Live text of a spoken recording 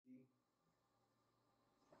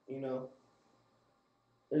You know,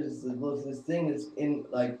 there's this thing that's in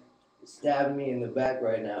like stabbing me in the back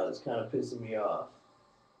right now. That's kind of pissing me off.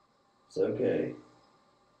 It's okay.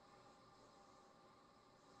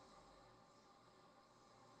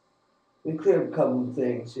 We clear up a couple of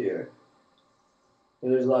things here.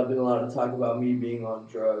 There's been a lot of talk about me being on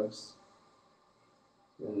drugs,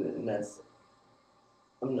 and that's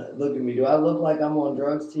I'm not look at me. Do I look like I'm on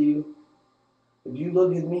drugs to you? If you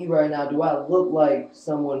look at me right now, do I look like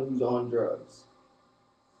someone who's on drugs?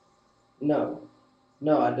 No,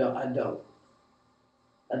 no, I don't. I don't.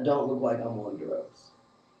 I don't look like I'm on drugs.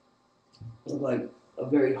 I look like a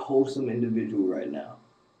very wholesome individual right now.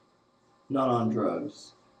 Not on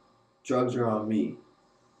drugs. Drugs are on me.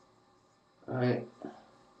 All right.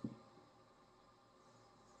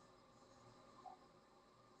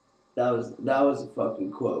 That was a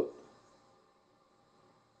fucking quote.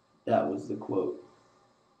 That was the quote.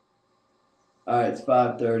 All right, it's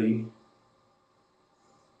 5:30.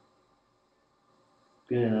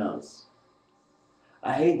 Gonna announce.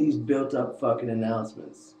 I hate these built-up fucking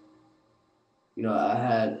announcements. You know, I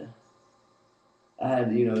had a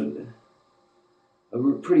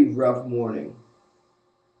pretty rough morning.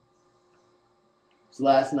 So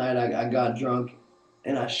last night I got drunk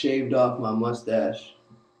and I shaved off my mustache,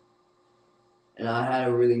 and I had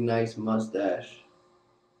a really nice mustache.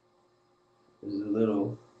 It was a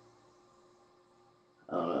little,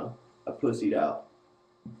 I don't know, I pussied out.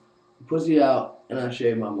 Pussied out, and I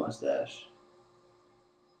shaved my mustache.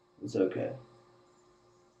 It's okay.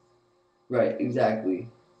 Right, exactly.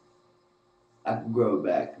 I can grow it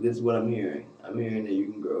back. This is what I'm hearing. I'm hearing that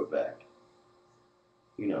you can grow it back.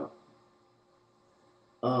 You know.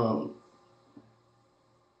 Um.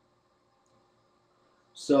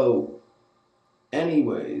 So,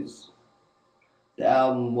 anyways, the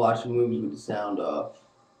album "Watching Movies with the Sound Off."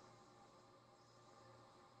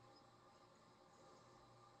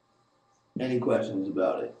 Any questions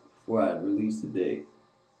about it before I release the date?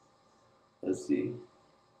 Let's see.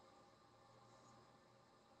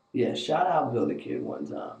 Yeah, shout out Bill the Kid one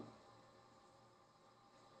time.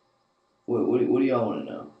 What do y'all want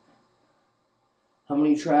to know? How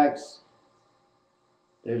many tracks?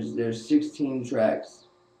 There's 16 tracks.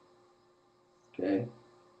 Okay,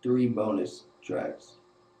 3 bonus tracks.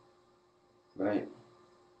 Right.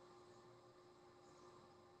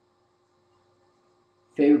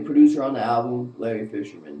 Favorite producer on the album? Larry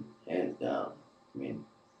Fisherman, hands down. I mean,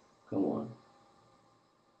 come on.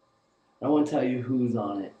 I don't want to tell you who's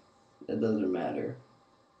on it. That doesn't matter.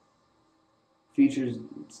 Features,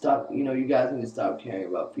 stop. You guys need to stop caring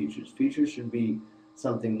about features. Features should be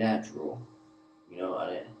something natural.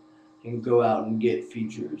 I can go out and get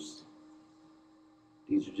features.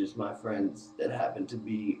 These are just my friends that happen to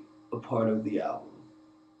be a part of the album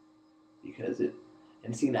because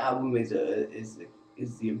and seeing the album is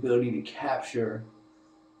the ability to capture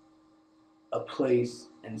a place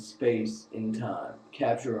and space in time,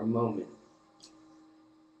 capture a moment.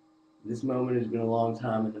 This moment has been a long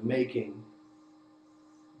time in the making,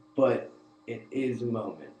 but it is a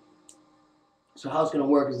moment. So how it's gonna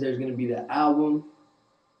work is there's gonna be the album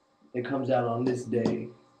that comes out on this day,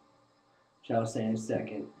 which I was saying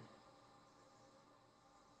second.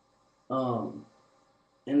 Um,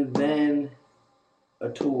 and then a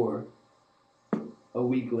tour. A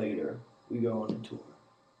week later, we go on a tour.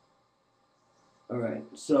 All right.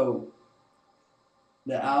 So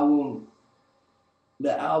the album,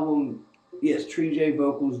 the album, yes, Tree J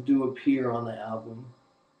vocals do appear on the album.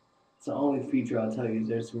 It's the only feature I'll tell you is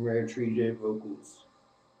there's some rare Tree J vocals.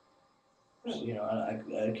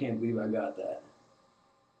 I can't believe I got that.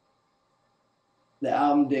 The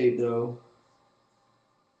album date, though,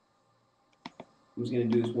 I'm just gonna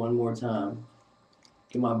do this one more time.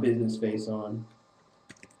 Get my business face on.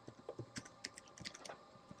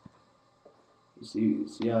 You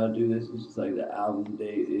see how I do this? It's just like the album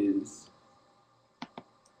date is,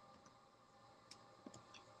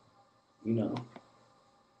 you know,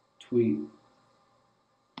 tweet.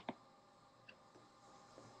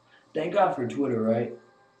 Thank God for Twitter, right?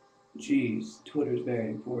 Jeez, Twitter's very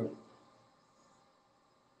important.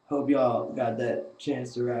 Hope y'all got that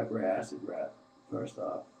Chance the Rapper acid rap. First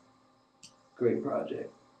off, great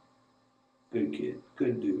project, good kid,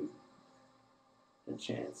 good dude. A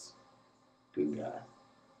Chance, good guy.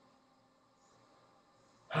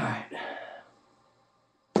 All right,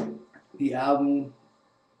 the album.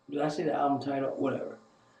 Did I say the album title? Whatever.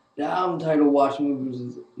 The album title, Watching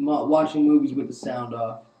Movies with the Sound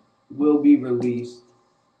Off, will be released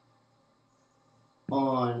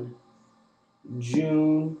on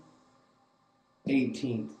June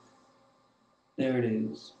 18th. There it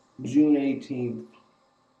is. June 18th.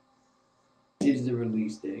 is the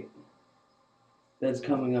release date. That's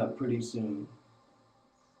coming up pretty soon.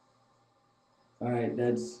 Alright,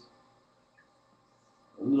 that's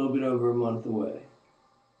a little bit over a month away.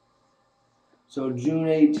 So June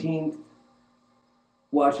 18th,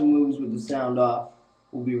 Watching Movies with the Sound Off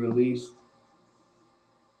will be released.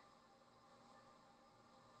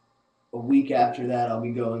 A week after that, I'll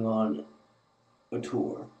be going on a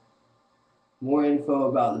tour. More info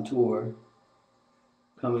about the tour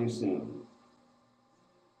coming soon.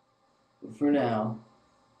 But for now,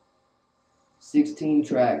 16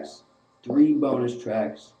 tracks, 3 bonus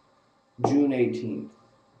tracks, June 18th.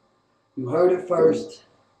 You heard it first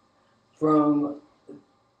from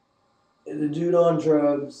the dude on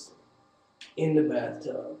drugs in the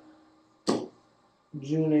bathtub.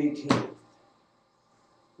 June 18th.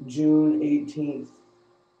 June 18th.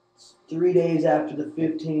 It's 3 days after the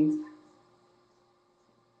 15th.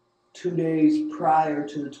 2 days prior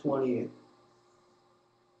to the 20th.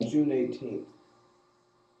 June 18th.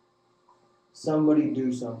 Somebody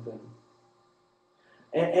do something.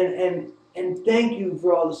 And thank you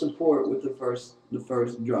for all the support with the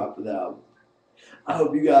first drop of the album. I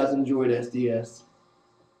hope you guys enjoyed SDS.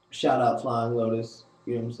 Shout out Flying Lotus.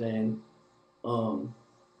 You know what I'm saying?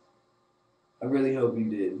 I really hope you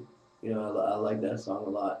did. You know, I like that song a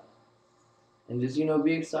lot. And just, you know,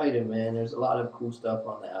 be excited, man. There's a lot of cool stuff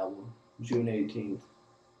on the album. June 18th.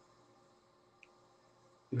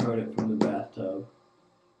 You heard it from the bathtub.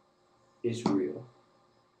 It's real.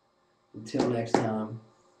 Until next time,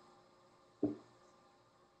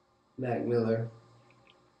 Mac Miller.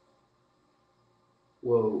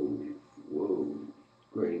 Whoa,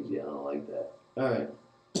 crazy. I don't like that. Alright.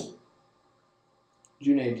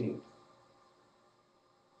 June 18th.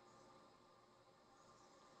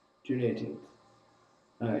 June 18th.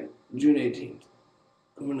 Alright, June 18th.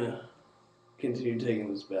 I'm gonna continue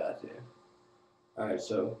taking this bath here. Alright,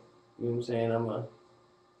 so, you know what I'm saying? I'm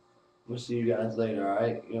gonna see you guys later,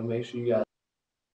 alright? You know, make sure you guys